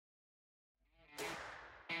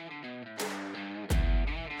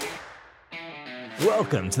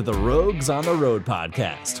Welcome to the Rogues on the Road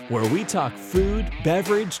podcast, where we talk food,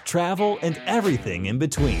 beverage, travel, and everything in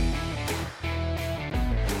between.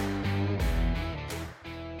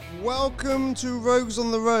 Welcome to Rogues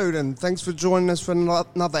on the Road, and thanks for joining us for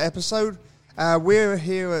another episode. We're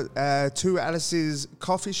here at Two Alice's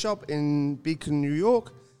coffee shop in Beacon, New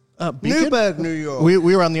York. Beacon? Newburgh, New York. We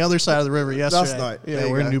were on the other side of the river yesterday. Last night. Yeah, There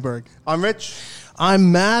you we're in go. Newburgh. I'm Rich.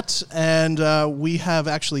 I'm Matt, and we have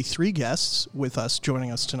actually three guests with us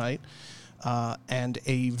joining us tonight, and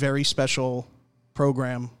a very special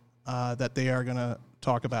program that they are going to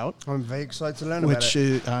talk about. I'm very excited to learn about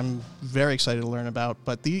it. I'm very excited to learn about.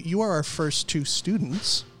 But you are our first two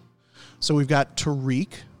students. So we've got Tariq.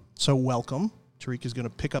 So welcome. Tariq is going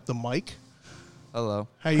to pick up the mic. Hello.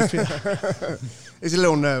 How you feel? He's a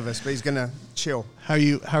little nervous, but he's going to chill. How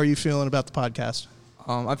are you feeling about the podcast?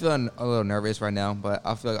 I'm feeling a little nervous right now, but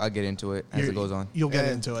I feel like I'll get into it as it goes on. You'll get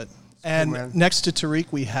Yeah. into it. Cool, And man. next to Tariq,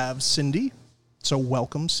 we have Cindy. So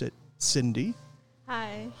welcome, Cindy.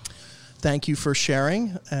 Hi. Thank you for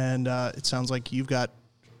sharing. And it sounds like you've got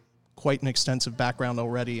quite an extensive background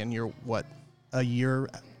already, and you're,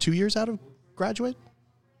 2 years out of graduate?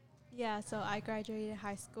 Yeah, so I graduated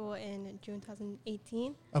high school in June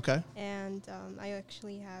 2018, Okay. and I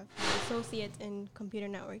actually have an associate in computer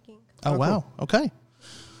networking. Oh, Oh, wow. Okay.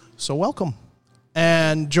 So welcome.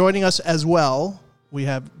 And joining us as well, we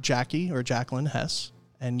have Jacqueline Hess,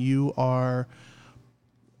 and you'll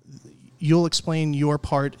explain your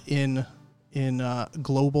part in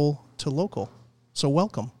global to local. So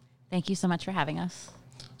welcome. Thank you so much for having us.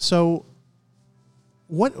 So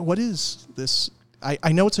what is this?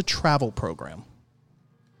 I know it's a travel program.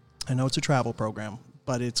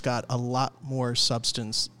 But it's got a lot more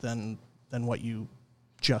substance than what you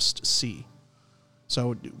just see.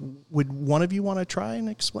 So would one of you want to try and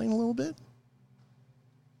explain a little bit?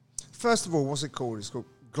 First of all, what's it called? It's called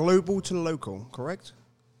Global to Local, correct?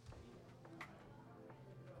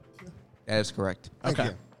 That is correct. Thank Okay.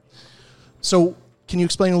 you. So can you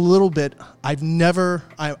explain a little bit?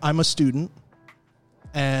 I'm a student,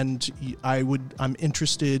 and I'm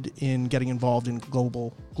interested in getting involved in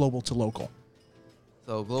global to local.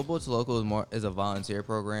 So Global to Local is a volunteer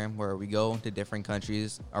program where we go to different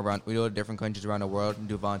countries around. We go to different countries around the world and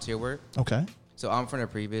do volunteer work. Okay. So I'm from the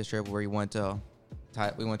previous trip where we went to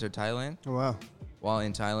Thailand. Oh, wow. While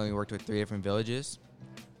in Thailand, we worked with 3 different villages.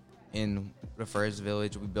 In the first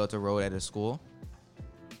village, we built a road at a school.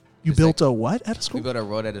 You Just built a what at a We school? built a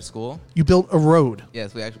road at a school. You built a road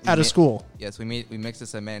Yes, we actually at a school. Yes, we mixed the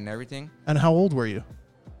cement and everything. And how old were you?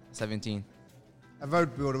 17. A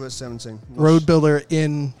road builder at 17. Road builder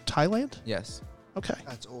in Thailand? Yes. Okay.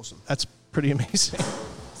 That's awesome. That's pretty amazing.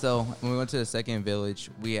 So when we went to the second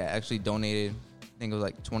village, we actually donated, I think it was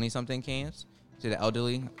like 20-something cans to the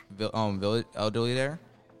elderly there,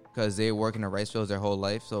 because they work in the rice fields their whole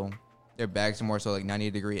life. So their bags are more so like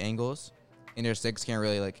 90-degree angles, and their sticks don't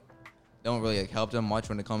really help them much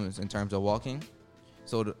when it comes in terms of walking.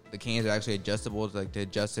 So the cans are actually adjustable to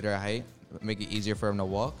adjust to their height, make it easier for them to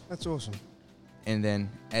walk. That's awesome. And then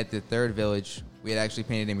at the third village, we had actually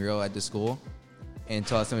painted a mural at the school and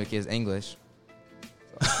taught some of the kids English.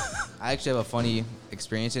 So I actually have a funny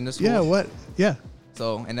experience in the school. Yeah, what? Yeah.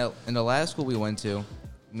 So in the last school we went to,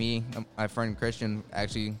 me and my friend Christian,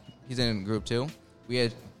 actually, he's in group 2. We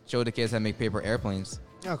had showed the kids how to make paper airplanes.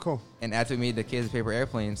 Oh, cool. And after we made the kids paper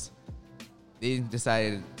airplanes, they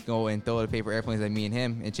decided to go and throw the paper airplanes at me and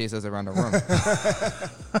him and chase us around the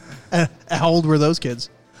room. How old were those kids?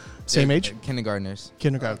 Same They're age? Kindergartners.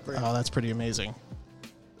 Kindergarten. Oh, that's pretty amazing.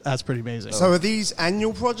 That's pretty amazing. So are these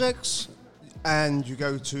annual projects, and you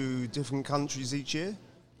go to different countries each year?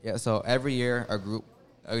 Yeah, so every year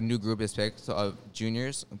a new group is picked, so of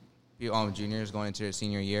juniors going into their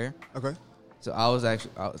senior year. Okay. So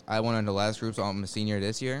I went on the last group, so I'm a senior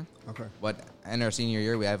this year. Okay. But in our senior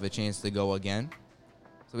year, we have a chance to go again.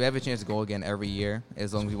 So we have a chance to go again every year,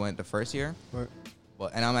 as long as we went the first year. Right.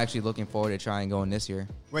 And I'm actually looking forward to trying going this year.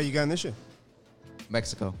 Where are you going this year?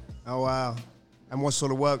 Mexico. Oh, wow. And what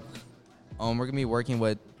sort of work? We're gonna be working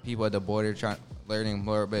with people at the border, learning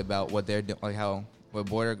more a bit about what they're doing, like what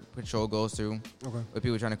border patrol goes through. Okay. With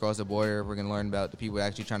people trying to cross the border, we're gonna learn about the people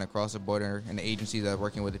actually trying to cross the border and the agencies that are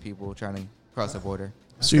working with the people trying to cross the border.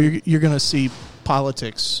 So you're going to see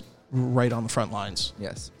politics right on the front lines.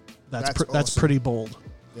 Yes. That's awesome. pretty bold.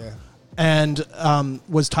 Yeah. And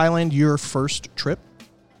was Thailand your first trip?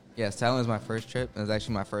 Yes, Thailand was my first trip. It was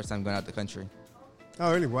actually my first time going out the country.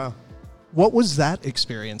 Oh, really? Wow. What was that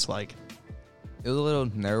experience like? It was a little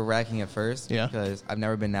nerve-wracking at first. Yeah. Because I've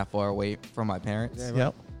never been that far away from my parents. Yeah.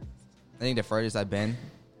 Yep. I think the furthest I've been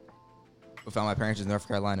without my parents is North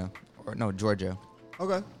Carolina Or no, Georgia.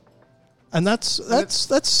 Okay. And that's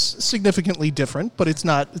significantly different, but it's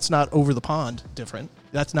not over the pond different.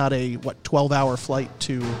 That's not a 12-hour flight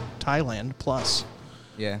to Thailand plus.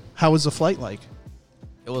 Yeah, How was the flight like?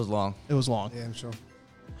 it was long. It was long. Yeah, I'm sure.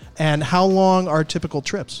 And how long are typical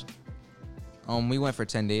trips? We went for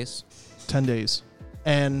 10 days. 10 days.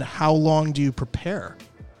 And how long do you prepare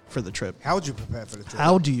for the trip? How would you prepare for the trip?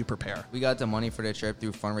 How do you prepare? We got the money for the trip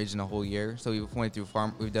through fundraising the whole year. So we went through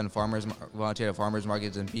we've done volunteered at farmers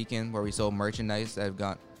markets in Beacon where we sold merchandise that have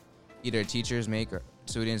got either teachers make or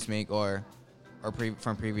students make or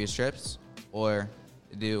from previous trips, or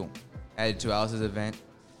added to Alice's event.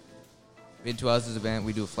 We do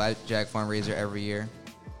a Flapjack fundraiser every year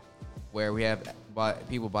where we have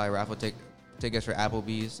people buy raffle tickets for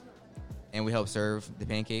Applebee's, and we help serve the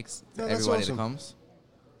pancakes to Yeah, that's everybody awesome. that comes.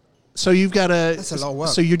 So you've got That's a lot of work.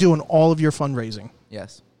 So you're doing all of your fundraising.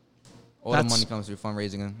 Yes. All the That's- money comes through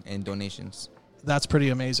fundraising and donations. That's pretty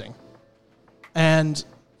amazing. And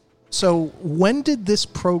so when did this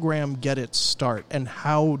program get its start, and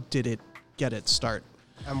how did it get its start?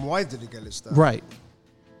 And why did it get it started? Right.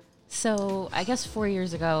 So I guess 4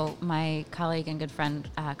 years ago, my colleague and good friend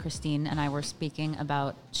Christine and I were speaking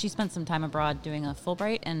about, she spent some time abroad doing a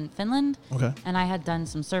Fulbright in Finland. Okay. And I had done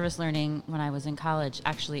some service learning when I was in college,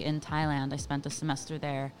 actually in Thailand. I spent a semester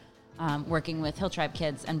there working with Hill Tribe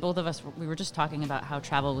kids. And both of us, we were just talking about how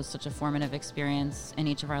travel was such a formative experience in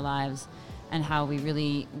each of our lives, and how we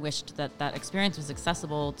really wished that that experience was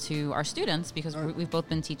accessible to our students, because we've both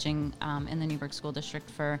been teaching in the Newburgh School District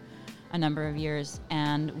for a number of years,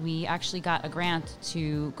 and we actually got a grant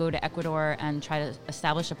to go to Ecuador and try to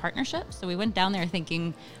establish a partnership. So we went down there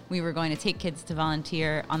thinking we were going to take kids to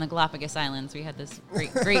volunteer on the Galapagos Islands. We had this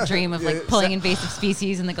great dream of like pulling invasive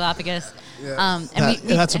species in the Galapagos. Yeah.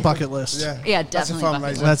 That's a bucket list. Yeah, That's a definitely bucket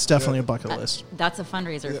fundraiser. That's definitely a bucket list. That's a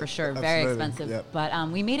fundraiser for sure. Very absolutely. expensive. Yeah.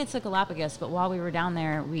 But we made it to Galapagos. But while we were down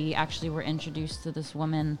there, we actually were introduced to this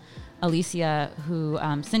woman, Alicia, who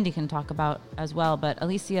Cindy can talk about as well. But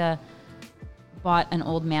Alicia bought an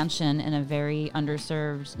old mansion in a very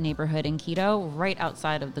underserved neighborhood in Quito, right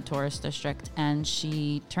outside of the tourist district. And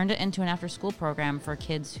she turned it into an after-school program for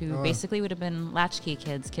kids who basically would have been latchkey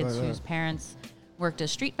kids whose parents worked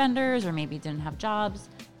as street vendors or maybe didn't have jobs.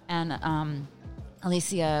 And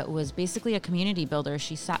Alicia was basically a community builder.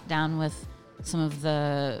 She sat down with some of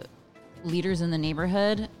the leaders in the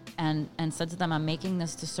neighborhood and said to them, I'm making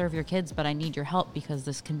this to serve your kids, but I need your help because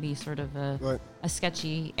this can be sort of a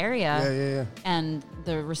sketchy area. Yeah. And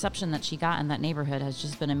the reception that she got in that neighborhood has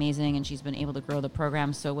just been amazing, and she's been able to grow the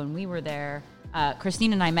program. So when we were there,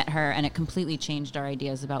 Christine and I met her, and it completely changed our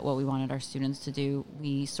ideas about what we wanted our students to do.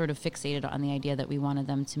 We sort of fixated on the idea that we wanted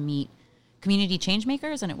them to meet community change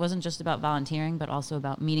makers, and it wasn't just about volunteering, but also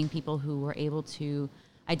about meeting people who were able to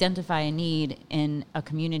identify a need in a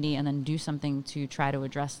community and then do something to try to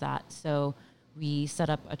address that. So we set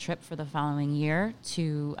up a trip for the following year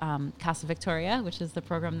to Casa Victoria, which is the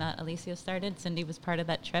program that Alicia started. Cindy was part of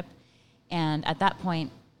that trip. And at that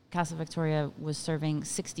point, Casa Victoria was serving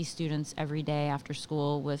 60 students every day after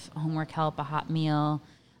school with homework help, a hot meal,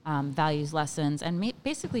 values lessons, and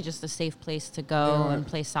basically just a safe place to go and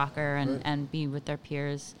play soccer and be with their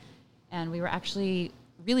peers. And we were actually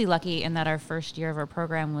really lucky in that our first year of our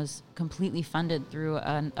program was completely funded through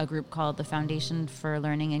a group called the Foundation for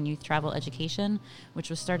Learning and Youth Travel Education,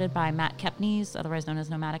 which was started by Matt Kepnes, otherwise known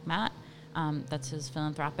as Nomadic Matt. That's his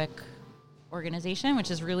philanthropic organization,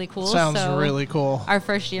 which is really cool. Sounds really cool. Our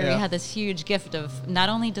first year, Yeah. we had this huge gift of not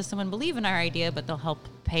only does someone believe in our idea, but they'll help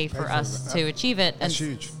pay for us to achieve it. That's and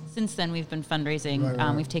huge. Since then, we've been fundraising.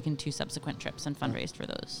 Right. We've taken 2 subsequent trips and fundraised for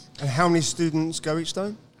those. And how many students go each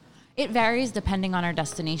time? It varies depending on our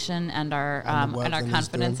destination and our And the work that he's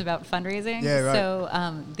confidence doing. about fundraising. Yeah, right.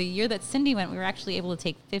 So the year that Cindy went, we were actually able to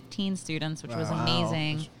take 15 students, which was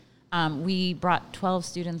amazing. We brought 12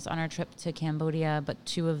 students on our trip to Cambodia, but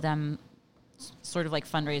 2 of them sort of like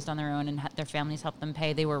fundraised on their own, and their families helped them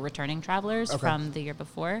pay. They were returning travelers from the year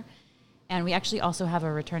before. And we actually also have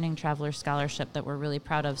a returning traveler scholarship that we're really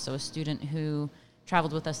proud of. So a student who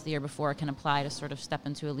traveled with us the year before can apply to sort of step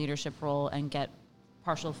into a leadership role and get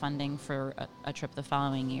partial funding for a trip the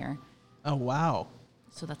following year. Oh, wow.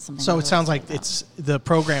 So that's something. So we're it sounds really like excited about. the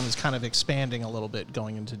program is kind of expanding a little bit,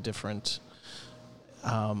 going into different,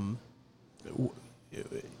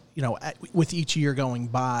 with each year going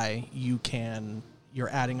by, you're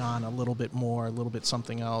adding on a little bit more, a little bit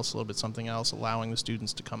something else, allowing the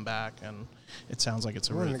students to come back, and it sounds like it's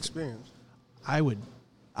a What an really. experience. I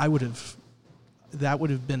would have, that would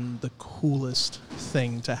have been the coolest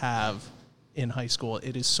thing to have in high school.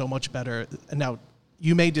 It is so much better. Now,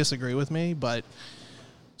 you may disagree with me, but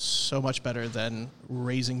so much better than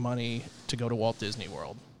raising money to go to Walt Disney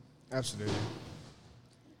World. Absolutely.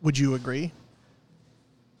 Would you agree?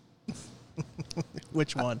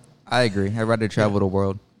 Which one? I agree. I'd rather travel the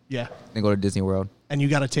world Yeah. than go to Disney World. And you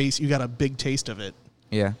got a big taste of it.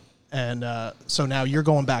 Yeah. And so now you're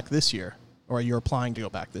going back this year, or you're applying to go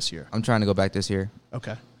back this year. I'm trying to go back this year.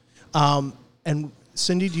 Okay. And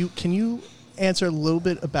Cindy, can you answer a little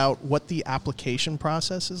bit about what the application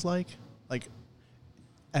process is like?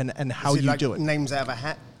 And how Is it you like do it? names out of a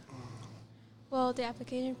hat? Well, the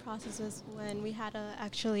application process was when we had to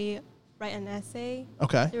actually write an essay.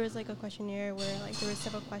 Okay. There was like a questionnaire where like there were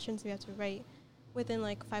several questions we had to write within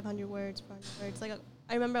like 500 words, 400 words. Like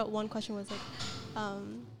I remember one question was like,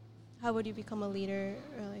 how would you become a leader,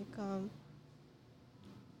 or like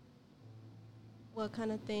what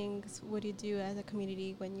kind of things would you do as a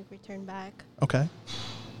community when you return back? Okay.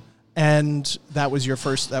 And that was your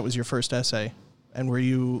first essay. And were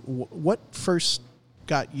you what first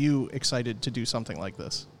got you excited to do something like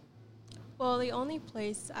this? Well, the only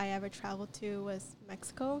place I ever traveled to was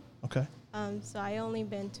Mexico. Okay. So I only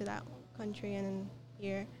been to that country and then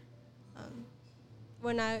here.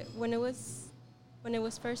 When it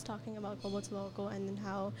was first talking about Global to Local and then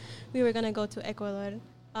how we were gonna go to Ecuador,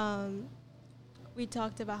 we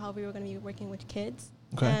talked about how we were gonna be working with kids,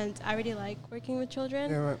 Okay. and I really like working with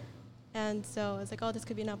children. Yeah, right. And so it's like, oh, this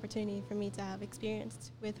could be an opportunity for me to have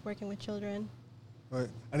experience with working with children. Right.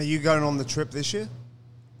 And are you going on the trip this year?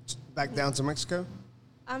 Back down to Mexico?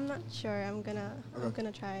 I'm not sure. I'm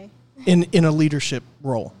gonna try. In a leadership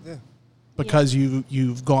role. Yeah. Because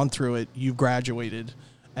you've gone through it, you've graduated,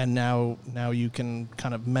 and now you can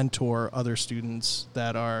kind of mentor other students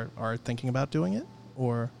that are thinking about doing it,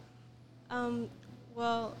 or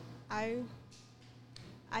Well,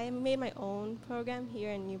 I made my own program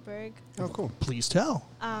here in Newburgh. Oh, cool. please tell.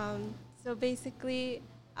 So basically,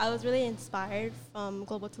 I was really inspired from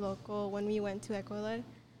Global to Local when we went to Ecuador.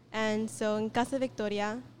 And so in Casa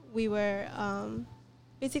Victoria, we were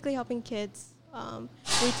basically helping kids.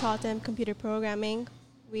 We taught them computer programming.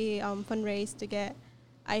 We fundraised to get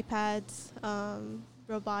iPads,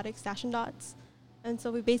 robotics, Dash and Dots. And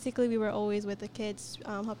so we were always with the kids,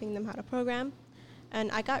 helping them how to program. And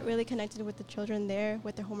I got really connected with the children there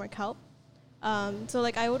with their homework help. So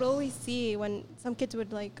like I would always see when some kids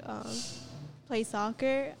would like play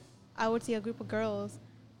soccer, I would see a group of girls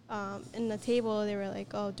in the table. They were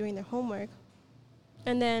like, doing their homework.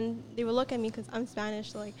 And then they would look at me because I'm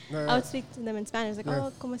Spanish. So like I would speak to them in Spanish, like,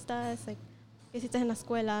 oh, ¿cómo estás? Like, ¿qué hiciste en la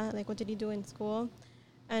escuela? Like, what did you do in school?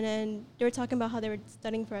 And then they were talking about how they were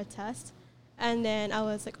studying for a test. And then I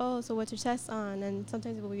was like, oh, so what's your test on? And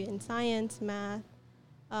sometimes it would be in science, math.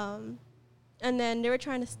 And then they were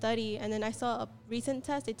trying to study. And then I saw a recent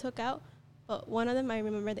test they took out. But one of them, I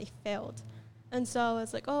remember they failed. And so I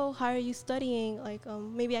was like, oh, how are you studying? Like,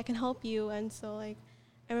 maybe I can help you. And so, like,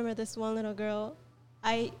 I remember this one little girl,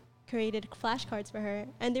 I created flashcards for her.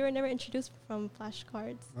 And they were never introduced from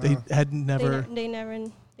flashcards. They had never. They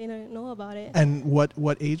didn't know about it. And what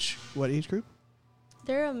age group?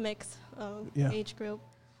 They're a mixed Yeah. age group.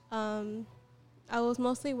 I was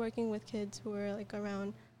mostly working with kids who were like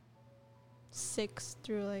around 6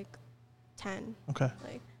 through like 10, Okay.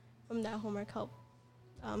 like from that homework help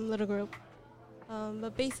little group.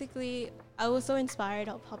 But basically, I was so inspired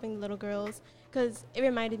of helping the little girls because it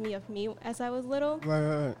reminded me of me as I was little.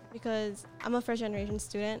 Right. Because I'm a first generation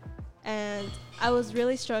student and I was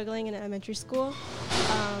really struggling in elementary school.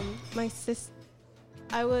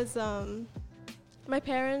 My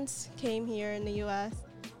parents came here in the U.S.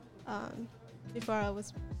 Before I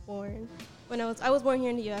was born. I was born here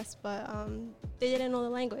in the U.S., but they didn't know the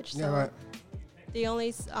language. Yeah, So right. the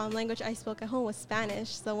only language I spoke at home was Spanish.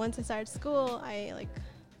 So once I started school, I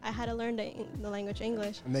had to learn the language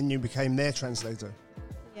English. And then you became their translator.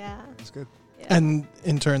 Yeah. That's good. Yeah. And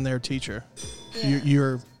in turn, their teacher. Yeah.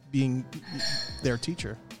 You're being their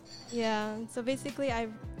teacher. Yeah. So basically, I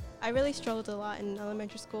really struggled a lot in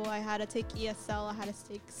elementary school. I had to take ESL. I had to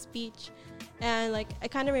take speech. And, like,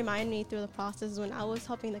 it kind of reminded me through the process when I was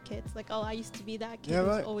helping the kids. Like, oh, I used to be that kid Yeah, who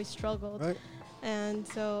right. always struggled. Right. And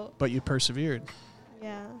so, But you persevered.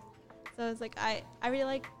 yeah. So it's like I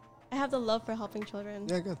really I have the love for helping children.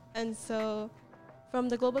 Yeah, good. And so from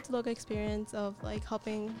the Global to Local experience of, like,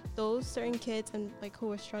 helping those certain kids and, like,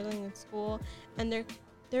 who are struggling in school and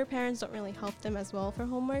their parents don't really help them as well for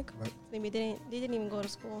homework. Right. Maybe they didn't even go to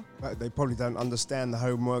school. Right. They probably don't understand the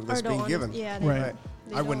homework that's Or don't being given. Yeah, Right.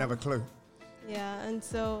 they I wouldn't don't. have a clue. Yeah, and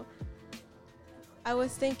so I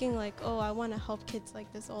was thinking, like, oh, I want to help kids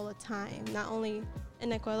like this all the time, not only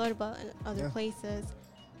in Ecuador but in other Yeah. places.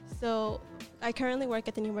 So I currently work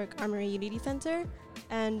at the Newburgh Armory Unity Center,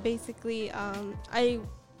 and basically I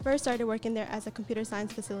first started working there as a computer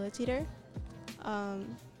science facilitator.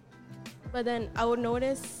 But then I would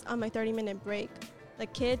notice on my 30-minute break, the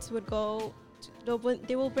kids would go,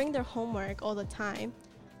 they will bring their homework all the time.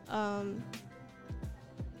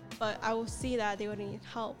 But I will see that they would need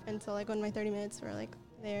help. And so like when my 30 minutes were like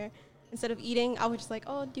there, instead of eating, I was just like,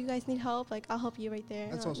 oh, do you guys need help? Like, I'll help you right there.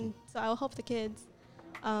 That's awesome. So I'll help the kids.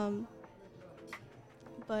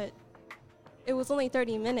 But it was only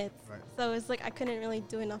 30 minutes. Right. So it's like I couldn't really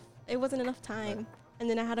do enough. It wasn't enough time. Right. And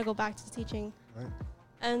then I had to go back to teaching. Right.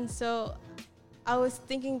 And so I was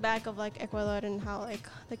thinking back of like Ecuador and how like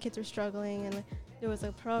the kids were struggling, and like, there was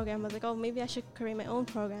a program. I was like, oh, maybe I should create my own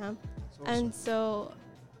program. That's awesome. And so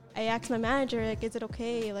I asked my manager, like, is it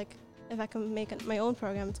okay, like, if I can make my own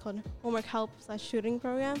program? It's called Homework Help / Tutoring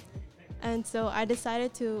Program. And so I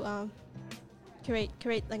decided to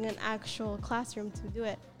create like an actual classroom to do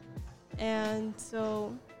it. And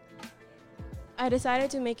so I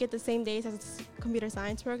decided to make it the same days as a computer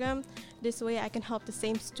science program. This way I can help the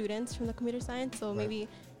same students from the computer science, so maybe,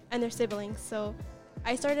 and their siblings. So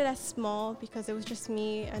I started as small because it was just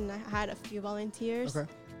me and I had a few volunteers.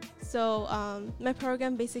 Okay. So my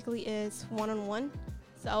program basically is one-on-one.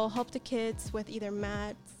 So I'll help the kids with either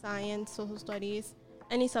math, science, social studies,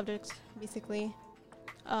 any subjects basically.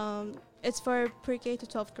 It's for pre-K to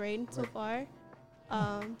 12th grade so far.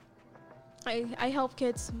 I help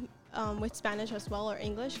kids with Spanish as well, or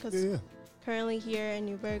English, because currently here in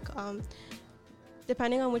Newburgh,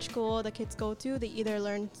 depending on which school the kids go to, they either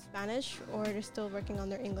learn Spanish or they're still working on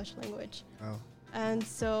their English language. Oh. And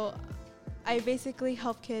so I basically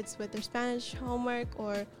help kids with their Spanish homework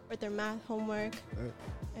or with their math homework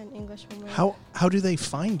and English homework. How do they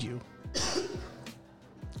find you?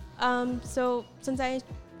 So since I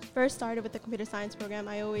first started with the computer science program,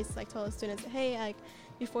 I always like tell the students, hey, like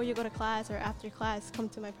before you go to class or after class, come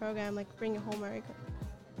to my program, like bring your homework,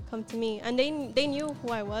 come to me. And they knew who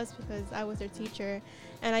I was because I was their teacher,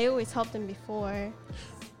 and I always helped them before.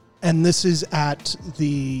 And this is at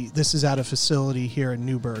a facility here in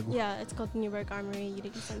Newburgh. Yeah, it's called Newburgh Armory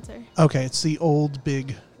Unity Center. Okay, it's the old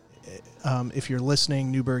big. If you're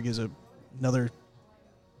listening, Newburgh is another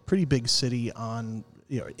pretty big city in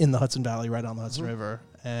the Hudson Valley, right on the Hudson River,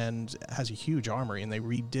 and has a huge armory. And they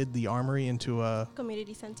redid the armory into a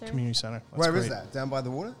community center. That's Where is great. that? Down by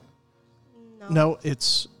the water? No,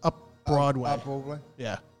 it's up Broadway. Up Broadway?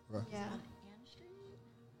 Yeah. Right. Yeah.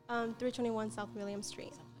 321 South William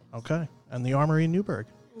Street. Okay, and the armory in Newburgh.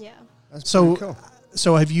 Yeah. That's So, pretty cool.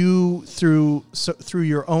 so have you through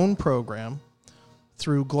your own program,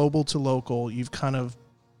 through Global to Local, you've kind of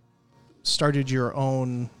started your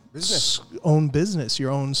own business,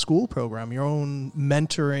 your own school program, your own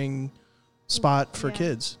mentoring spot for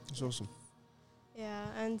kids. That's awesome. Yeah,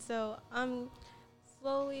 and so I'm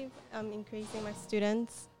slowly increasing my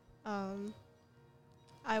students.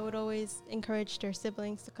 I would always encourage their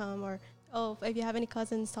siblings to come, or if you have any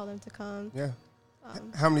cousins, tell them to come. Yeah.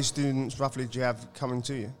 How many students roughly do you have coming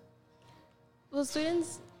to you? Well,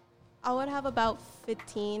 students, I would have about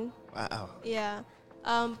 15. Wow. Yeah.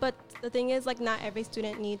 But the thing is, like, not every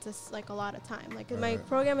student needs a lot of time. Like, my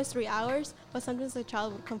program is 3 hours, but sometimes a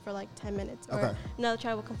child would come for like 10 minutes, or another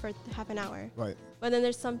child would come for half an hour. Right. But then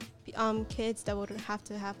there's some kids that would have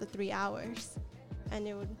to have the 3 hours, and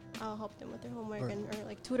I'll help them with their homework or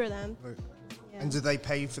like tutor them. Right. Yeah. And do they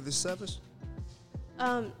pay for this service?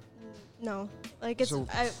 No. Like, it's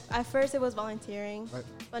at first it was volunteering,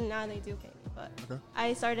 but now they do pay me. But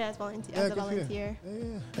I started as a volunteer.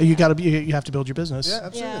 Yeah. You have to build your business. Yeah,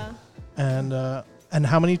 absolutely. Yeah. And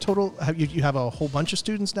how many total have you have a whole bunch of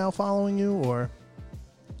students now following you, or?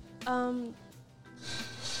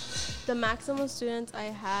 The maximum students I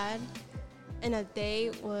had in a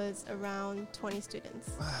day was around 20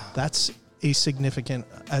 students. Wow. That's a significant,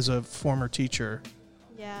 as a former teacher,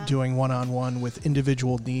 Yeah. doing one-on-one with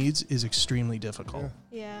individual needs is extremely difficult.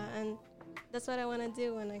 Yeah, and that's what I want to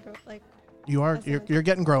do when I grow. Like, You're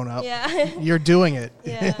getting grown up. yeah. You're doing it.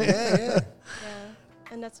 Yeah. Yeah.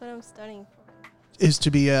 And that's what I'm studying for. Is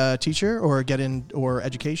to be a teacher or or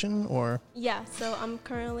education or? Yeah, so I'm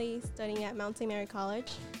currently studying at Mount St. Mary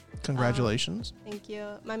College. Congratulations. Thank you.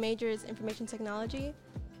 My major is information technology.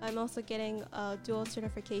 I'm also getting a dual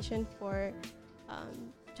certification for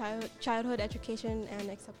childhood education and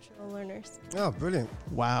exceptional learners. Oh, brilliant.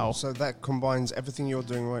 Wow. So that combines everything you're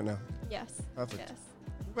doing right now. Yes. Perfect. Yes.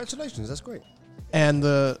 Congratulations. That's great. And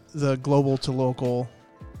the Global to Local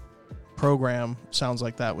program sounds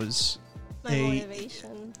like that was My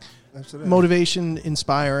motivation. Absolutely.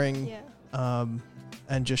 inspiring, Yeah.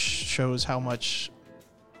 and just shows how much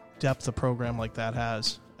depth a program like that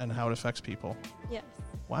has and how it affects people. Yes.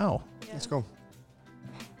 Wow. Yeah. Let's go.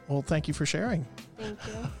 Well, thank you for sharing. Thank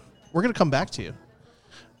you. We're going to come back to you.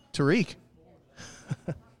 Tariq.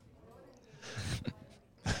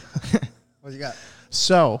 What you got?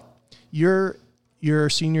 So, you're a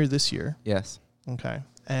senior this year, Yes. okay?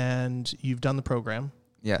 And you've done the program.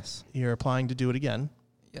 Yes. You're applying to do it again.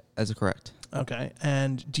 Yeah, that's correct. Okay.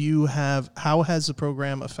 And how has the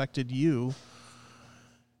program affected you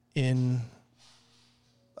in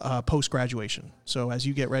post-graduation? So as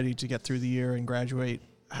you get ready to get through the year and graduate,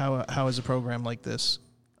 how has a program like this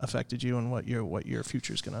affected you and what your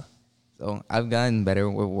future's gonna? So I've gotten better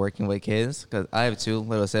with working with kids because I have 2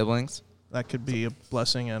 little siblings. That could be a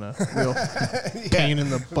blessing and a real pain in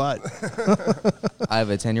the butt. I have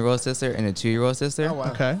a 10-year-old sister and a 2-year-old sister. Oh,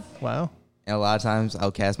 wow. Okay. Wow. And a lot of times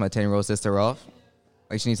I'll cast my 10-year-old sister off.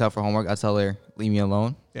 Like she needs help for homework, I'll tell her, leave me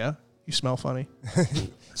alone. Yeah. You smell funny.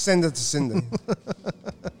 Send it to Cindy.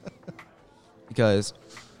 Because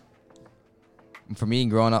for me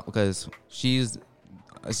growing up, because she's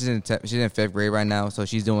in 5th grade right now, so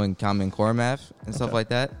she's doing Common Core math and stuff Okay. like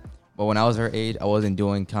that. But when I was her age, I wasn't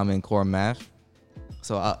doing Common Core math.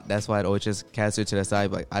 So that's why I'd always just cast her to the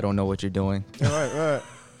side, like, I don't know what you're doing. Right.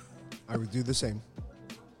 I would do the same.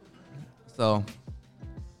 So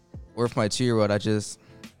with my 2-year-old, I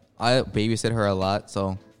babysit her a lot.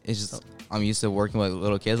 So it's just, I'm used to working with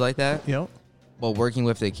little kids like that. Yep. But working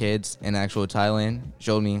with the kids in actual Thailand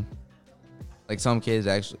showed me, like, some kids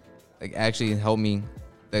actually helped me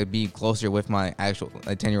be closer with my actual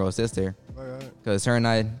 10-year-old sister. Right. Because her and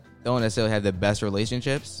I don't necessarily have the best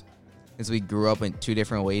relationships, since we grew up in 2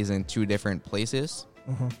 different ways in 2 different places.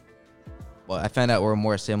 Mm-hmm. But I found out we're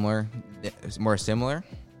more similar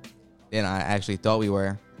than I actually thought we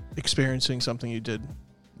were. Experiencing something you did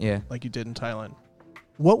Yeah. like you did in Thailand.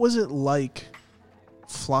 What was it like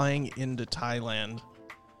flying into Thailand?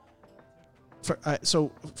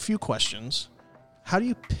 So, a few questions. How do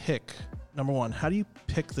you pick, number one, how do you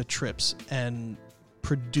pick the trips and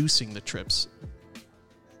producing the trips?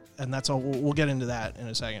 And that's all. We'll get into that in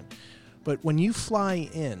a second. But when you fly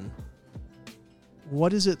in,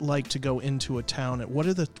 what is it like to go into a town?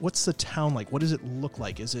 What's the town like? What does it look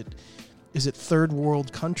like? Is it third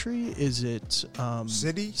world country? Is it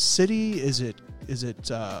City? City? Is it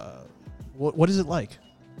what is it like?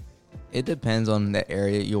 It depends on the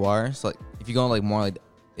area you are. So, like, if you go in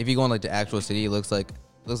the actual city, it looks like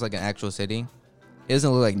an actual city. It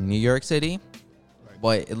doesn't look like New York City,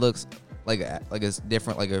 but it looks like it's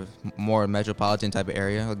different, like a more metropolitan type of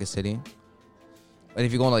area, like a city. But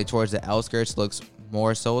if you're going towards the outskirts, it looks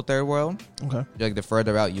more so third world. Okay. Like the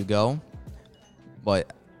further out you go.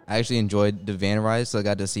 But I actually enjoyed the van ride, so I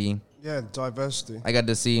got to see Diversity.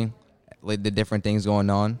 like the different things going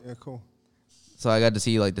on. Yeah, cool. So I got to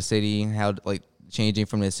see like the city, how like changing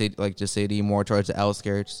from the city more towards the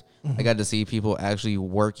outskirts. Mm-hmm. I got to see people actually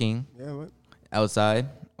working Yeah, right. outside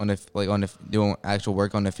doing actual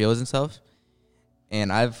work on the fields and stuff.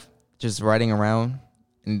 And I've just riding around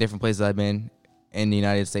in different places I've been in the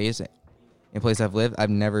United States, in places I've lived. I've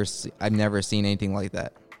never seen anything like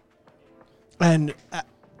that. And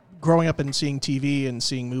growing up and seeing TV and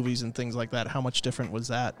seeing movies and things like that, how much different was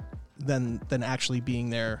that than actually being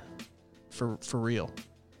there for real?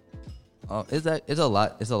 It's a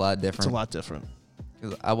lot different. It's a lot different.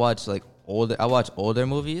 'Cause I watch older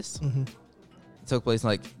movies. Mm-hmm. It took place in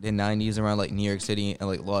like the 90s around like New York City and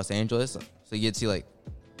like Los Angeles. So you get to see like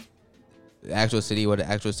the actual city, what the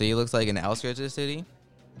actual city looks like in the outskirts of the city.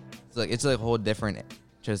 It's like a whole different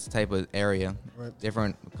just type of area. Right.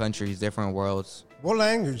 Different countries, different worlds. What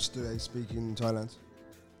language do they speak in Thailand?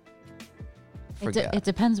 It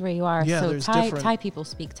depends where you are. Yeah, so there's Thai different- Thai people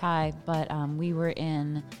speak Thai, but we were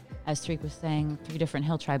in, as Tariq was saying, 3 different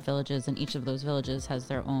hill tribe villages, and each of those villages has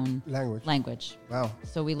their own Language. Wow.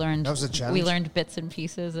 So we learned That was a challenge. we learned bits and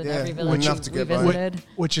pieces in Yeah, every well, village enough to we get by. visited.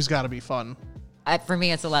 Which has got to be fun. For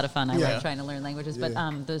me, it's a lot of fun. I Yeah. like trying to learn languages, Yeah.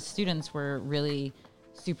 but the students were really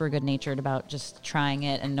super good natured about just trying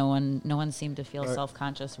it, and no one seemed to feel Right.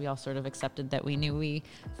 self-conscious. We all sort of accepted that we knew we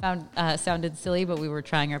sounded silly, but we were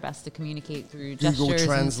trying our best to communicate through Google gestures and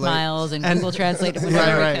Translate. smiles and And- Google Translate whatever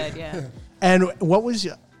Right, we right. could. Yeah. And what was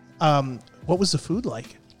the food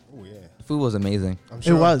like? Oh, yeah. The food was amazing. I'm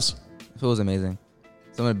sure. It was. The food was amazing.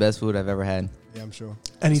 Some of the best food I've ever had. Yeah, I'm sure.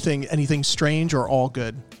 Anything strange or all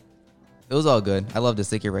good? It was all good. I love the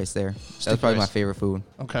sticky rice there. That was probably my rice. favorite food.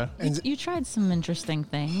 Okay. You tried some interesting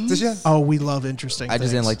things. Did you? Oh, we love interesting I just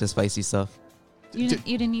things. didn't like the spicy stuff. You didn't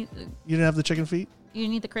eat. You didn't have the chicken feet? You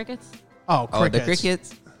didn't eat the crickets. Oh, Oh,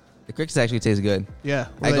 crickets. the crickets actually taste good. Yeah.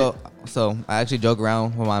 I actually joke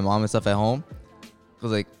around with my mom and stuff at home.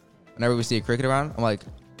 Cause like whenever we see a cricket around, I'm like,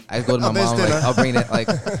 I go to my there's mom, like, dinner. I'll bring it,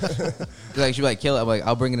 like she'd be like, kill it. I'm like,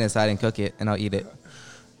 I'll bring it inside and cook it, and I'll eat it.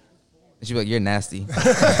 And she'd be like, you're nasty.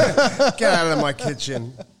 Get out of my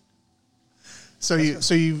kitchen. So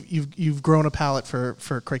you've grown a palate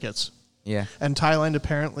for crickets. Yeah. And Thailand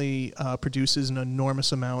apparently produces an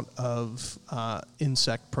enormous amount of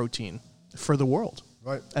insect protein for the world.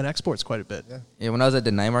 Right. And exports quite a bit. Yeah. Yeah, when I was at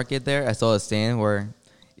the night market there, I saw a stand where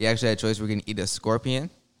you actually had a choice. We're going to eat a scorpion.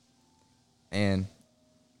 And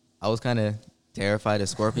I was kind of terrified of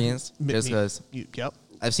scorpions just because Yep.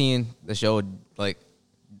 I've seen the show, like,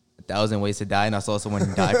 1,000 Ways to Die, and I saw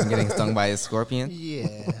someone die from getting stung by a scorpion.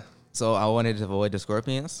 Yeah. So I wanted to avoid the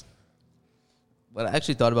scorpions. But I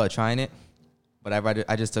actually thought about trying it, but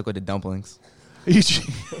I just took with the dumplings. You're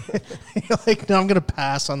like, no, I'm going to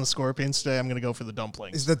pass on the scorpions today. I'm going to go for the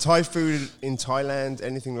dumplings. Is the Thai food in Thailand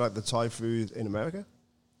anything like the Thai food in America?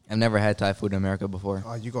 I've never had Thai food in America before.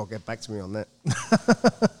 Oh, you got to get back to me on that.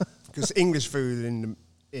 Because English food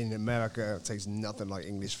in America tastes nothing like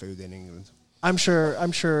English food in England. I'm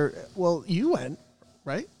sure. Well, you went,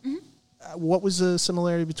 right? Mm-hmm. What was the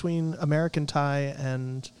similarity between American Thai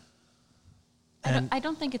and... I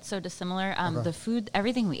don't think it's so dissimilar. The food,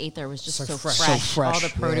 everything we ate there was just so fresh. So fresh. All the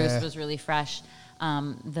produce Yeah. was really fresh.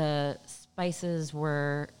 The spices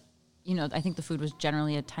were, I think the food was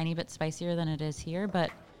generally a tiny bit spicier than it is here. But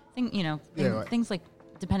things like,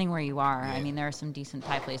 depending where you are, I mean, there are some decent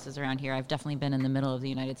Thai places around here. I've definitely been in the middle of the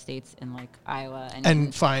United States in like Iowa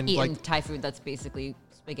and find eaten like Thai food that's basically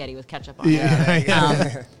spaghetti with ketchup on it.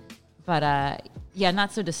 yeah. But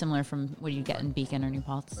not so dissimilar from what you get in Beacon or New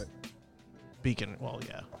Paltz. Beacon. Well,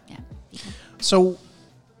 yeah. Yeah. Beacon. So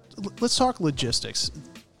let's talk logistics.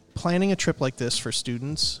 Planning a trip like this for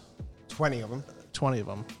students, 20 of them. 20 of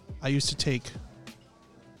them. I used to take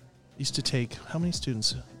how many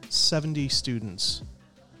students? 70 students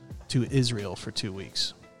to Israel for 2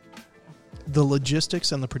 weeks. The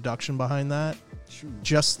logistics and the production behind that,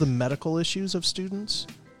 just the medical issues of students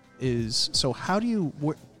is, so how do you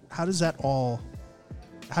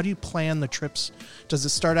plan the trips? Does it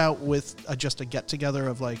start out with just a get together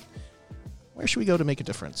of like, where should we go to make a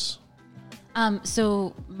difference?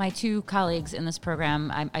 So my two colleagues in this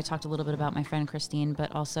program, I talked a little bit about my friend Christine,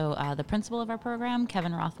 but also the principal of our program,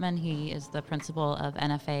 Kevin Rothman. He is the principal of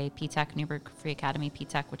NFA PTech, Newburgh Free Academy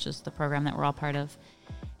PTech, which is the program that we're all part of.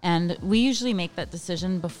 And we usually make that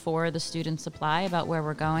decision before the students apply about where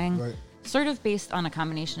we're going. Right. Sort of based on a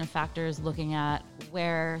combination of factors, looking at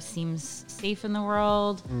where seems safe in the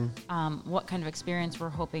world, what kind of experience we're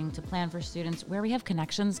hoping to plan for students, where we have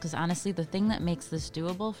connections, because honestly, the thing that makes this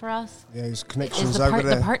doable for us Yeah, there's is connections the, over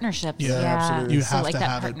there. the partnerships. Yeah, absolutely. You so have like to that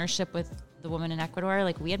have it. partnership with the woman in Ecuador,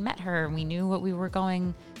 like we had met her and we knew what we were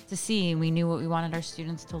going to see and we knew what we wanted our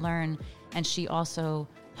students to learn. And she also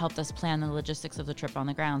helped us plan the logistics of the trip on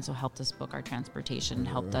the ground. So helped us book our transportation,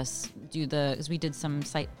 helped us do because we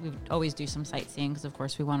always do some sightseeing because of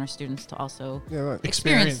course we want our students to also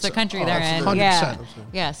experience the country they're in. 100%.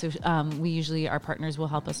 Yeah. So we usually, our partners will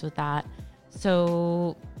help us with that.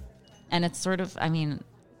 So, and it's sort of, I mean,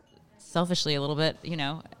 selfishly a little bit,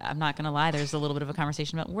 I'm not going to lie, there's a little bit of a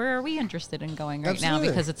conversation about where are we interested in going right now,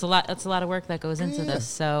 because it's a lot of work that goes into this.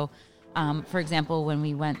 So, for example, when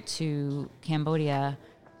we went to Cambodia,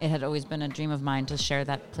 it had always been a dream of mine to share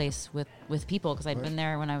that place with people because I'd been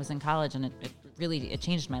there when I was in college, and it really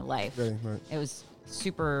changed my life. Right. It was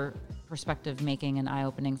super perspective making and eye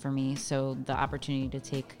opening for me. So the opportunity to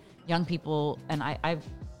take young people, and I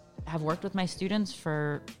have worked with my students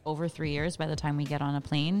for over 3 years by the time we get on a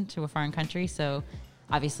plane to a foreign country. So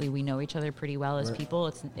obviously we know each other pretty well as people.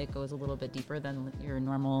 It goes a little bit deeper than your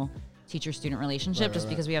normal teacher-student relationship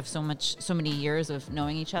because we have so many years of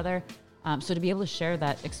knowing each other. So to be able to share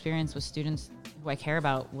that experience with students who I care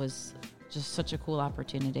about was just such a cool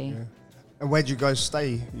opportunity. Yeah. And where do you guys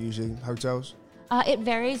stay usually? Hotels? It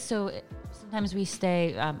varies. So sometimes we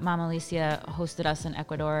stay, Mama Alicia hosted us in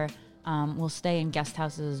Ecuador. We'll stay in guest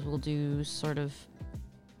houses. We'll do sort of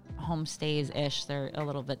homestays-ish. They're a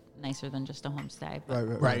little bit nicer than just a homestay.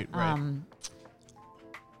 But, Right.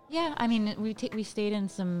 yeah, I mean, we stayed in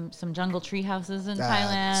some jungle tree houses in That's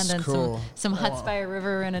Thailand and cool. some huts by a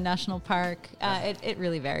river in a national park. It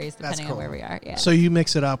really varies depending on where we are. Yeah. So you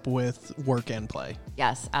mix it up with work and play.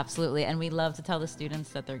 Yes, absolutely. And we love to tell the students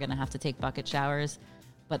that they're going to have to take bucket showers,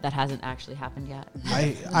 but that hasn't actually happened yet.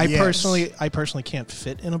 I personally can't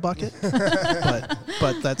fit in a bucket,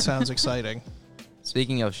 but that sounds exciting.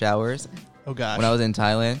 Speaking of showers, Oh gosh. when I was in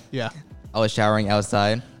Thailand, Yeah. I was showering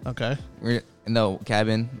outside. Okay. We're in the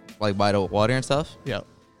cabin, like by the water and stuff. Yeah.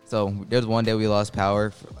 So there was one day we lost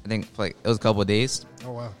power. I think it was a couple of days.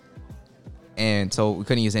 Oh, wow. and so we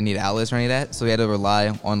couldn't use any of the outlets or any of that. So we had to rely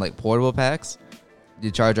on like portable packs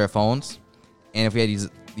to charge our phones. And if we had to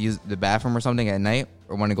use the bathroom or something at night,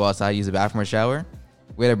 or want to go outside, use the bathroom or shower,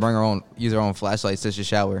 we had to use our own flashlights to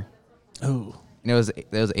shower. Oh. And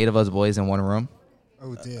there was 8 of us boys in one room.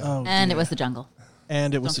 Oh dear. And it was the jungle.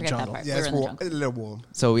 And it Don't was the forget that jungle. part. Yeah, We it's were in the warm. jungle. A little warm.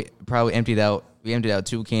 So we probably emptied out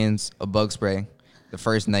 2 cans of bug spray the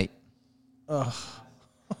first night.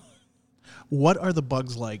 What are the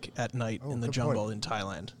bugs like at night in the good jungle point. in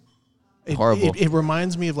Thailand? Horrible. It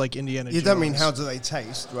reminds me of like Indiana You Jones. don't mean how do they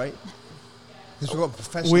taste, right? Because we've got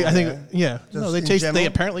professional. I think, there, yeah. No, Just they in taste. general?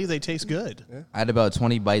 Apparently they taste good. I had about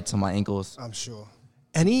 20 bites on my ankles. I'm sure.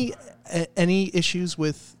 Any issues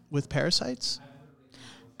with parasites?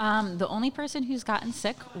 The only person who's gotten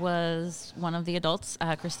sick was one of the adults.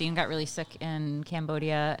 Christine got really sick in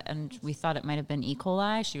Cambodia, and we thought it might have been E.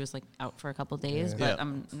 coli. She was like out for a couple days, but Yeah.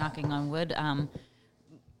 I'm knocking on wood.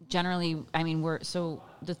 Generally, I mean,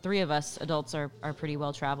 the 3 of us adults are pretty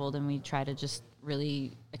well traveled, and we try to just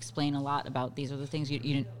really explain a lot about these are the things you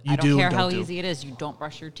I do don't care and how don't do. easy it is. You don't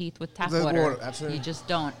brush your teeth with tap The water. water, absolutely. You just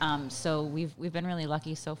don't. So we've been really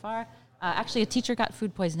lucky so far. Actually, a teacher got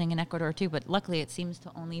food poisoning in Ecuador too, but luckily it seems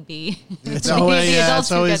to only be It's only always, the yeah, adults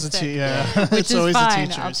it's always who the get sick, yeah. which It's is always fine.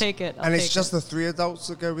 the I'll teachers. take it. And it's just the 3 adults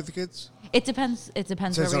that go with the kids? It depends. It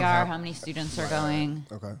depends where Depends we on are, how- how many students are going.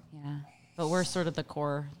 Okay. Yeah, but we're sort of the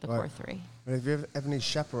core Right. 3. But if you have any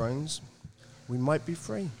chaperones, we might be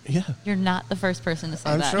free. Yeah. You're not the first person to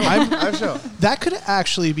say I'm that. sure. I'm sure. That could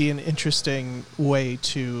actually be an interesting way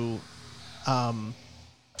to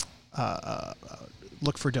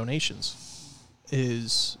look for donations.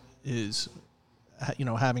 Is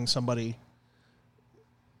having somebody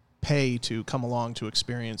pay to come along to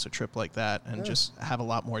experience a trip like that and just have a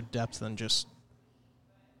lot more depth than just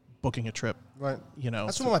booking a trip. Right.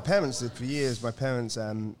 That's to- what my parents did for years. My parents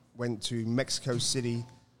went to Mexico City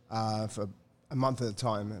for a month at a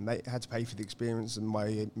time, and they had to pay for the experience. And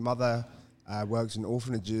my mother worked in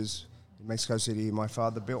orphanages in Mexico City, and my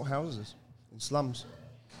father built houses in slums.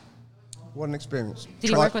 What an experience.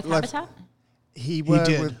 Did he work with Habitat? He He worked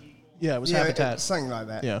did. with Yeah, it was Habitat. something like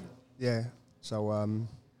that. Yeah. Yeah. So,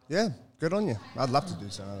 yeah, good on you. I'd love to do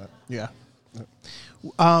something like that.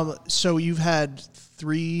 Yeah. So you've had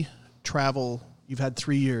 3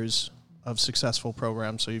 years of successful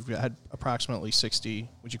programs. So you've had approximately 60,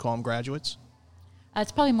 would you call them graduates?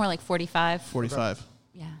 It's probably more like 45. 45.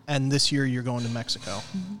 Yeah. And this year you're going to Mexico.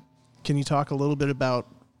 Can you talk a little bit about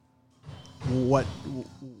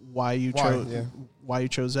why you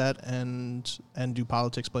chose that, and do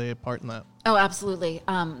politics play a part in that? Oh, absolutely.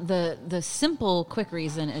 The simple, quick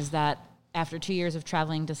reason is that after 2 years of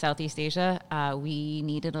traveling to Southeast Asia, we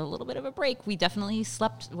needed a little bit of a break. We definitely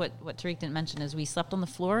slept. What Tariq didn't mention is we slept on the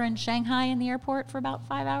floor in Shanghai in the airport for about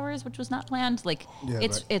 5 hours, which was not planned.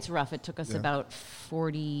 It's rough. It took us about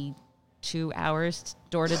 42 hours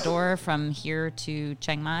door to door from here to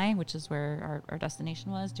Chiang Mai, which is where our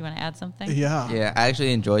destination was. Do you want to add something? Yeah. Yeah, I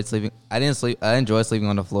actually enjoyed sleeping. I enjoyed sleeping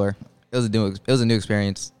on the floor. It was a new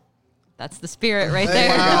experience. That's the spirit right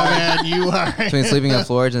there. Wow, man, you are. Between sleeping on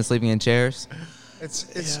floors and sleeping in chairs.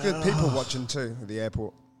 It's good people watching too at the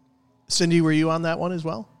airport. Cindy, were you on that one as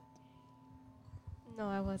well? No,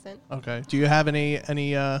 I wasn't. Okay. Do you have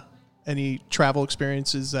any travel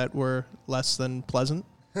experiences that were less than pleasant?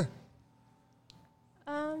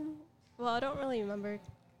 Well, I don't really remember.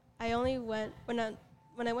 I only went when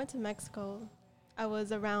I went to Mexico. I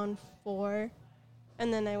was around 4,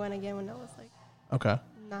 and then I went again when I was like Okay.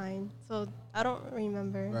 9. So I don't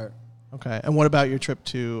remember. Right. Okay. And what about your trip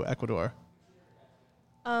to Ecuador?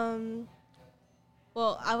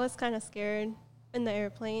 Well, I was kind of scared in the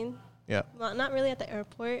airplane. Yeah. Well, not really at the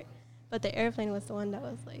airport, but the airplane was the one that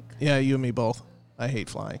was like, Yeah, you and me both. I hate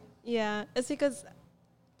flying. yeah, it's because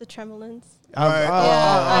the tremblance.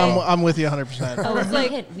 I'm with you 100%. Oh, was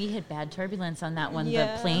like- we hit bad turbulence on that one.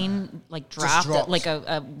 Yeah. The plane dropped. dropped. Like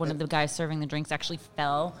one of the guys serving the drinks actually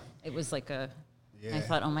fell. It was like I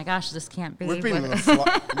thought, oh my gosh, this can't be. We've been what- on a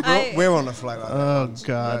flight. We're on a flight like that. Oh, once.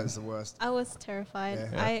 God. That is the worst. I was terrified.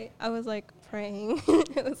 Yeah. I was like praying.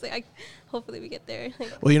 It was like, hopefully we get there.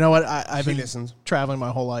 Like, Well, you know what? I've She been listens. traveling my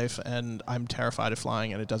whole life, and I'm terrified of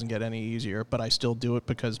flying, and it doesn't get any easier. But I still do it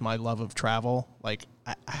because my love of travel. Like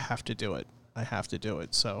I have to do it. I have to do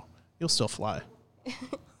it. So you'll still fly.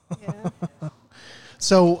 yeah.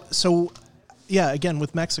 So yeah. Again,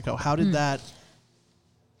 with Mexico, how did that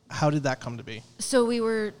come to be? So we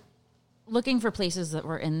were looking for places that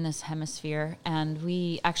were in this hemisphere, and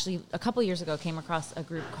we actually a couple years ago came across a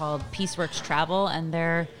group called Peaceworks Travel, and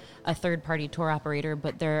they're a third-party tour operator,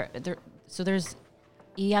 but there's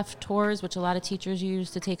EF tours, which a lot of teachers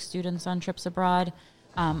use to take students on trips abroad.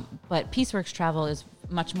 But PeaceWorks Travel is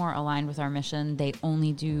much more aligned with our mission. They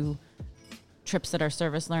only do trips that are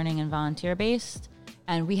service learning and volunteer based.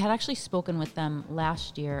 And we had actually spoken with them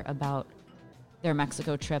last year about their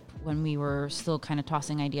Mexico trip when we were still kind of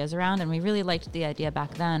tossing ideas around. And we really liked the idea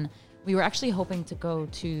back then. We were actually hoping to go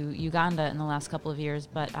to Uganda in the last couple of years,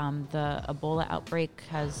 but the Ebola outbreak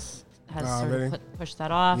has sort of pushed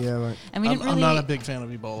that off. Yeah, right. And we didn't really. I'm not a big fan of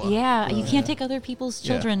Ebola. Yeah, you can't take other people's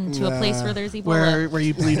children to a place where there's Ebola. Where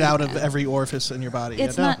you bleed out of every orifice in your body.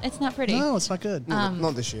 It's not pretty. No, it's not good.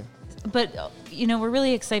 Not this year. But, we're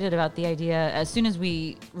really excited about the idea. As soon as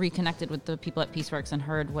we reconnected with the people at PeaceWorks and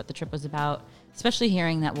heard what the trip was about, especially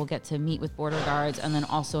hearing that we'll get to meet with border guards and then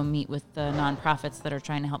also meet with the nonprofits that are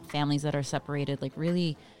trying to help families that are separated, like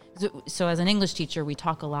really. So as an English teacher, we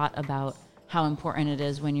talk a lot about how important it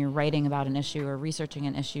is when you're writing about an issue or researching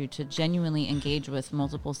an issue to genuinely engage with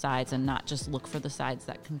multiple sides and not just look for the sides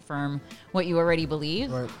that confirm what you already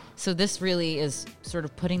believe. Right. So this really is sort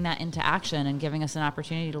of putting that into action and giving us an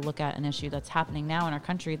opportunity to look at an issue that's happening now in our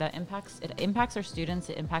country that impacts our students,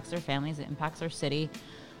 it impacts their families, it impacts our city.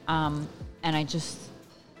 And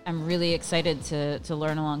I'm really excited to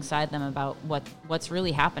learn alongside them about what's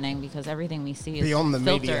really happening, because everything we see is Beyond the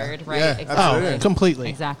filtered, media. right? Yeah, exactly. absolutely. Completely.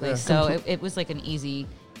 Exactly. Yeah. So it was like an easy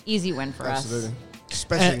win for Absolutely. us.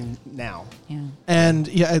 Especially now. Yeah.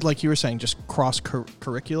 And like you were saying, just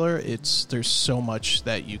cross-curricular, there's so much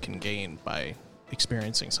that you can gain by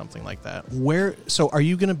experiencing something like that. So are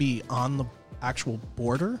you going to be on the actual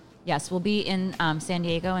border? Yes, we'll be in San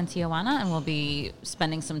Diego and Tijuana, and we'll be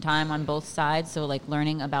spending some time on both sides. So, like,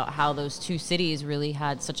 learning about how those two cities really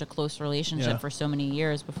had such a close relationship for so many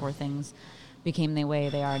years before things became the way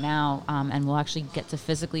they are now. And we'll actually get to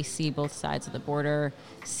physically see both sides of the border,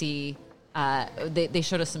 see. They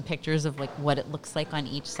showed us some pictures of like what it looks like on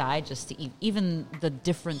each side, just to even the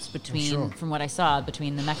difference between, from what I saw,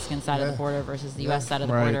 between the Mexican side of the border versus the U.S. side of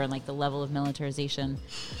the border, and like the level of militarization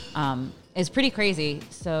is pretty crazy.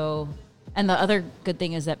 So, and the other good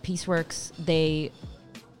thing is that PeaceWorks, they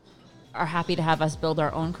are happy to have us build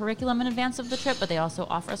our own curriculum in advance of the trip, but they also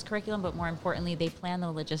offer us curriculum. But more importantly, they plan the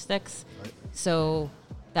logistics. So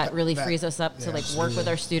that really frees us up to like work with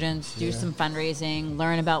our students, do some fundraising,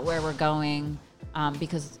 learn about where we're going.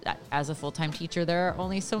 Because as a full-time teacher, there are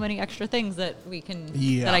only so many extra things that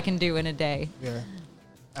that I can do in a day. Yeah.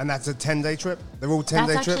 And that's a 10-day trip? They're all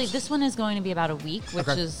 10-day trips? Actually, this one is going to be about a week, which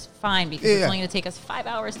is fine because it's only going to take us 5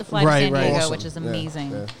 hours to fly Right, to San Diego, Awesome. which is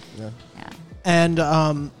amazing. Yeah.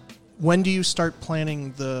 And when do you start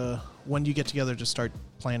planning when do you get together to start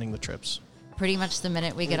planning the trips? Pretty much the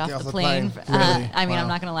minute we get Get off the plane. Really? I mean, Wow. I'm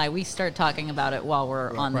not going to lie. We start talking about it while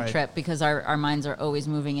we're on the trip because our minds are always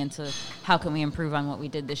moving into how can we improve on what we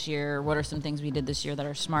did this year? What are some things we did this year that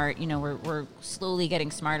are smart? We're slowly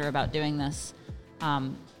getting smarter about doing this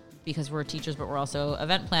because we're teachers, but we're also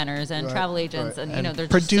event planners and travel agents. And, there's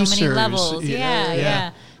just so many levels.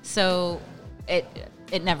 Yeah. So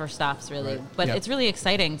it never stops, really. Right. But it's really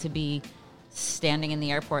exciting to be standing in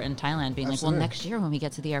the airport in Thailand being Absolutely. like, well, next year when we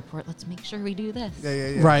get to the airport, let's make sure we do this.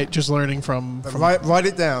 Yeah. Right, just learning from Write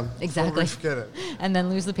it down. Exactly. Forget it. And then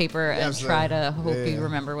lose the paper and absolutely. try to hope Yeah, you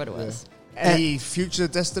remember what it was. Any future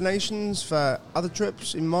destinations for other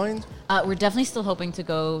trips in mind? We're definitely still hoping to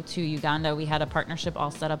go to Uganda. We had a partnership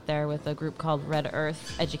all set up there with a group called Red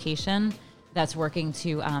Earth Education that's working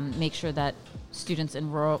to make sure that students in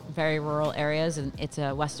very rural areas, and it's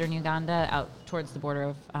western Uganda out towards the border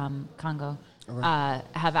of Congo,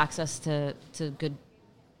 have access to good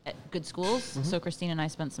schools. Mm-hmm. So Christine and I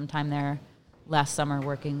spent some time there last summer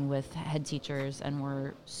working with head teachers, and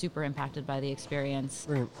we're super impacted by the experience.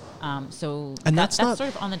 So And that's not sort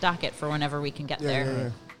of on the docket for whenever we can get there. Yeah.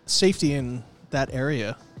 safety in that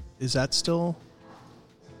area. Is that still?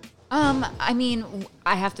 I mean,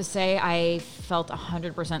 I have to say I felt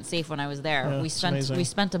 100% safe when I was there. Yeah, we amazing.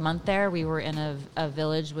 spent a month there. We were in a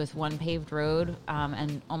village with one paved road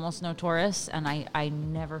and almost no tourists, and I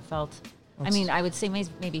never felt. I mean, I would say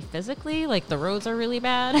maybe physically, like the roads are really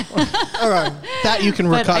bad. All right. That you can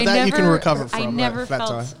recover. That you can recover from. I never flat felt.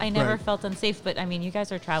 tire. I never Right. felt unsafe. But I mean, you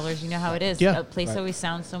guys are travelers. You know how it is. Yeah. A place always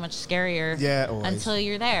sounds so much scarier. Yeah, always. Until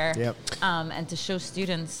you're there. Yep. And to show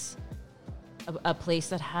students a place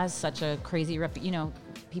that has such a crazy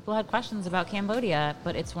people had questions about Cambodia,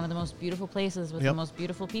 but it's one of the most beautiful places with the most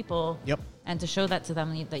beautiful people. Yep. And to show that to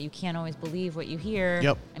them that you can't always believe what you hear.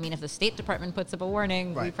 Yep. I mean, if the State Department puts up a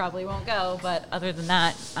warning, we Right. probably won't go. But other than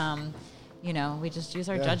that, we just use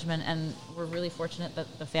our judgment, and we're really fortunate that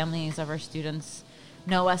the families of our students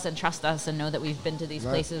know us and trust us and know that we've been to these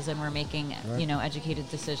Right. places and we're making, Right. you know, educated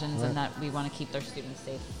decisions Right. and that we want to keep their students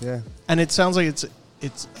safe. Yeah. And it sounds like it's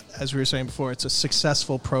as we were saying before, it's a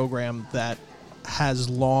successful program that has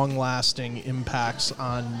long-lasting impacts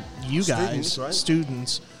on you Students, guys, right?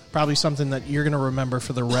 students. Probably something that you're going to remember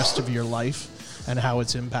for the rest of your life and how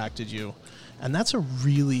it's impacted you. And that's a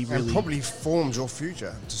really, And really probably forms your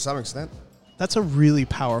future to some extent. that's a really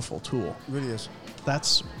powerful tool. It really is.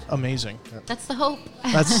 That's amazing. That's the hope.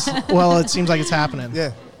 That's well, it seems like it's happening.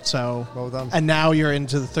 Yeah. So Well done. And now you're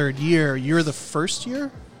into the third year. You're the first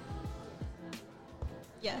year?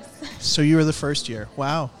 Yes. So you were the first year.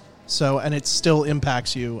 Wow. So and it still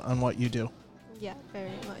impacts you on what you do. Yeah,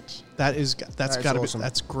 very much. That's That is got to awesome. be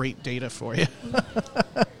that's great data for you.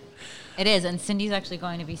 It is, and Cindy's actually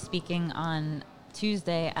going to be speaking on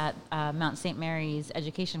Tuesday at Mount St. Mary's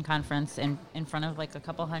Education Conference in front of like a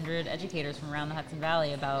couple hundred educators from around the Hudson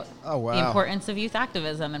Valley about Oh, wow. the importance of youth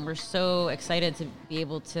activism, and we're so excited to be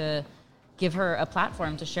able to give her a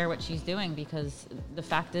platform to share what she's doing, because the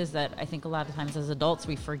fact is that I think a lot of times as adults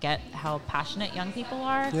we forget how passionate young people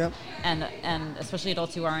are, Yep. and especially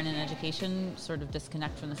adults who aren't in education sort of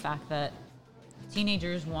disconnect from the fact that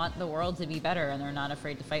teenagers want the world to be better and they're not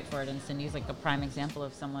afraid to fight for it. And Cindy's like a prime example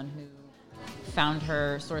of someone who found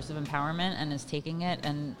her source of empowerment and is taking it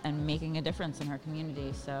and making a difference in her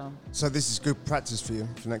community. So this is good practice for you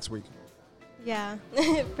for next week. Yeah,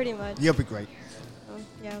 pretty much. You'll be great.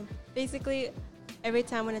 Yeah. Basically, every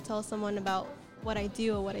time when I tell someone about what I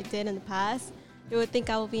do or what I did in the past, they would think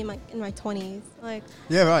I will be in my 20s. Like,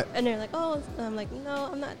 Yeah, right. and they're like, oh, I'm like, no,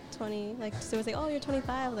 I'm not 20. Like, so it's like, oh, you're 25.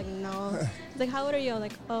 I was like, no. It's like, how old are you? I'm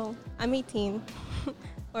like, oh, I'm 18.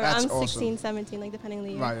 Or That's I'm awesome. 16, 17, like, depending on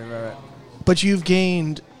the year. Right. But you've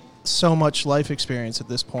gained so much life experience at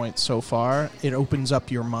this point so far. It opens up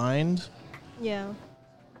your mind Yeah.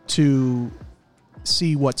 to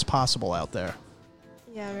see what's possible out there.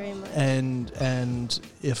 Yeah, very much. And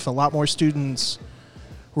if a lot more students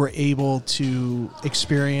were able to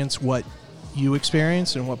experience what you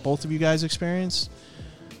experienced and what both of you guys experienced,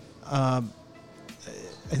 I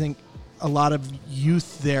think a lot of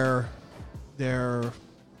youth, their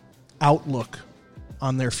outlook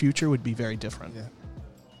on their future would be very different. Yeah.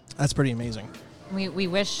 That's pretty amazing. we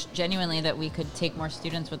wish genuinely that we could take more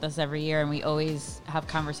students with us every year, and we always have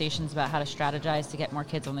conversations about how to strategize to get more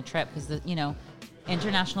kids on the trip, because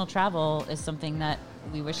international travel is something that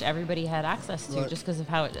we wish everybody had access to, Right. just because of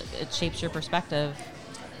how it shapes your perspective.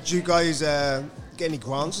 Do you guys get any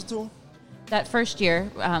grants at all? That first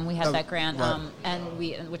year, we had Oh, that grant,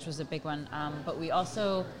 right. which was a big one. But we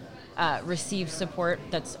also received support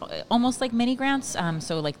that's almost like mini grants.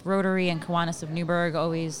 So like Rotary and Kiwanis of Newburgh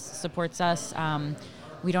always supports us.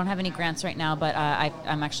 We don't have any grants right now, but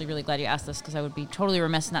I'm actually really glad you asked this, because I would be totally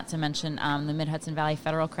remiss not to mention the Mid-Hudson Valley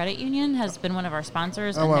Federal Credit Union has been one of our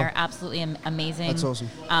sponsors, and wow. they're absolutely amazing. That's awesome.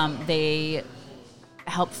 They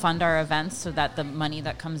help fund our events so that the money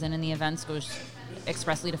that comes in the events goes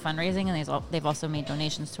expressly to fundraising, and they've also made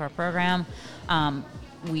donations to our program.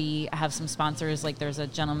 We have some sponsors, like there's a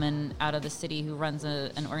gentleman out of the city who runs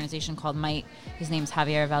an organization called Might. His name's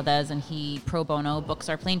Javier Valdez, and he pro bono books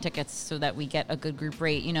our plane tickets so that we get a good group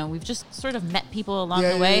rate. We've just sort of met people along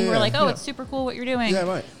Yeah, the way yeah, who are yeah, like, oh, yeah. it's super cool what you're doing. Yeah,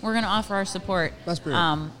 right. We're going to offer our support. That's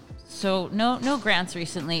brilliant. So no grants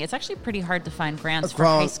recently. It's actually pretty hard to find grants A for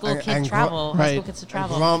high grant school and- kid and travel. gra- High school right. kids to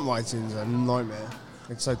travel. Grant writing's a nightmare.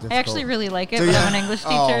 It's so difficult. I actually really like it, Do but you? I'm an English Oh,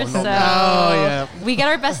 teacher, not so bad. Oh, yeah. we get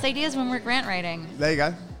our best ideas when we're grant writing. There you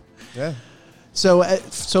go. Yeah. So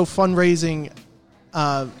fundraising,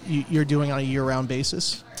 you're doing on a year-round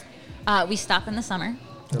basis. We stop in the summer.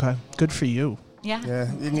 Okay, good for you. Yeah.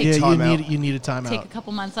 Yeah. You need Yeah, time you out. need a timeout. Take a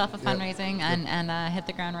couple months off of Yep. fundraising and hit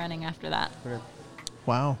the ground running after that. Brilliant.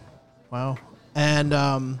 Wow.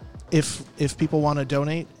 And if people want to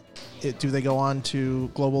donate, do they go on to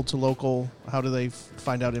Global to Local? How do they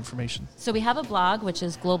find out information? So we have a blog, which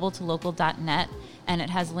is globaltolocal.net, and it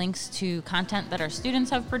has links to content that our students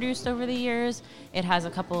have produced over the years. It has a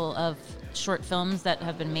couple of short films that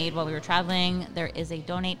have been made while we were traveling. There is a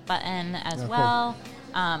donate button as cool. well.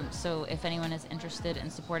 So if anyone is interested in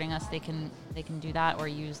supporting us, they can do that, or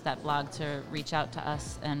use that blog to reach out to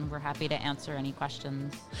us, and we're happy to answer any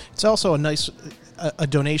questions. It's also a nice a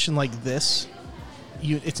donation like this.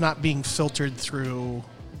 It's not being filtered through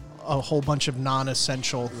a whole bunch of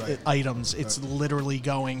non-essential Right. items. It's literally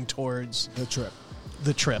going towards The trip.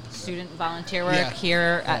 the trip. Student volunteer work Yeah.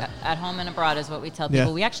 here at home and abroad is what we tell people.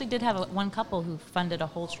 Yeah. We actually did have one couple who funded a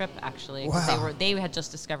whole trip, actually, 'cause Wow. they had just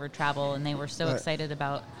discovered travel, and they were so Right. excited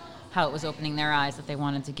about how it was opening their eyes that they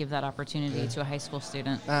wanted to give that opportunity to a high school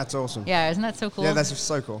student. That's awesome. Yeah, isn't that so cool? Yeah, that's just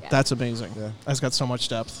so cool. That's amazing. Yeah. That's got so much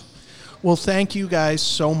depth. Well, thank you guys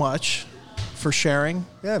so much for sharing.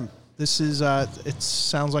 Yeah. This is, it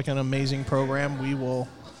sounds like an amazing program. We will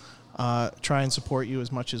try and support you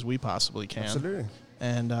as much as we possibly can. Absolutely.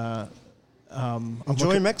 And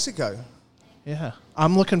Enjoy Mexico. Yeah.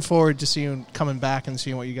 I'm looking forward to seeing, coming back and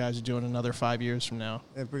seeing what you guys are doing another 5 years from now.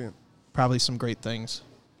 Yeah, brilliant. Probably some great things.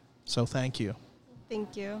 So thank you.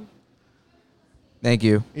 Thank you. Thank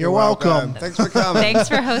you. You're welcome. Thanks for coming. Thanks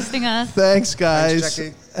for hosting us. Thanks, guys.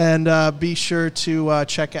 Jackie. And be sure to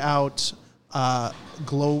check out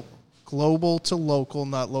Global to Local,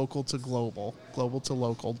 not local to global,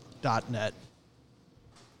 globaltolocal.net.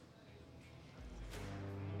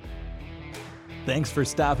 Thanks for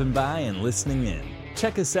stopping by and listening in.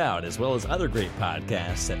 Check us out as well as other great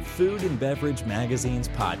podcasts at Food and Beverage Magazine's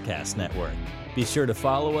Podcast Network. Be sure to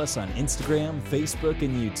follow us on Instagram, Facebook,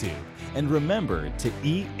 and YouTube. And remember to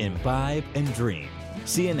eat, imbibe, and dream.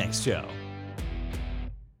 See you next show.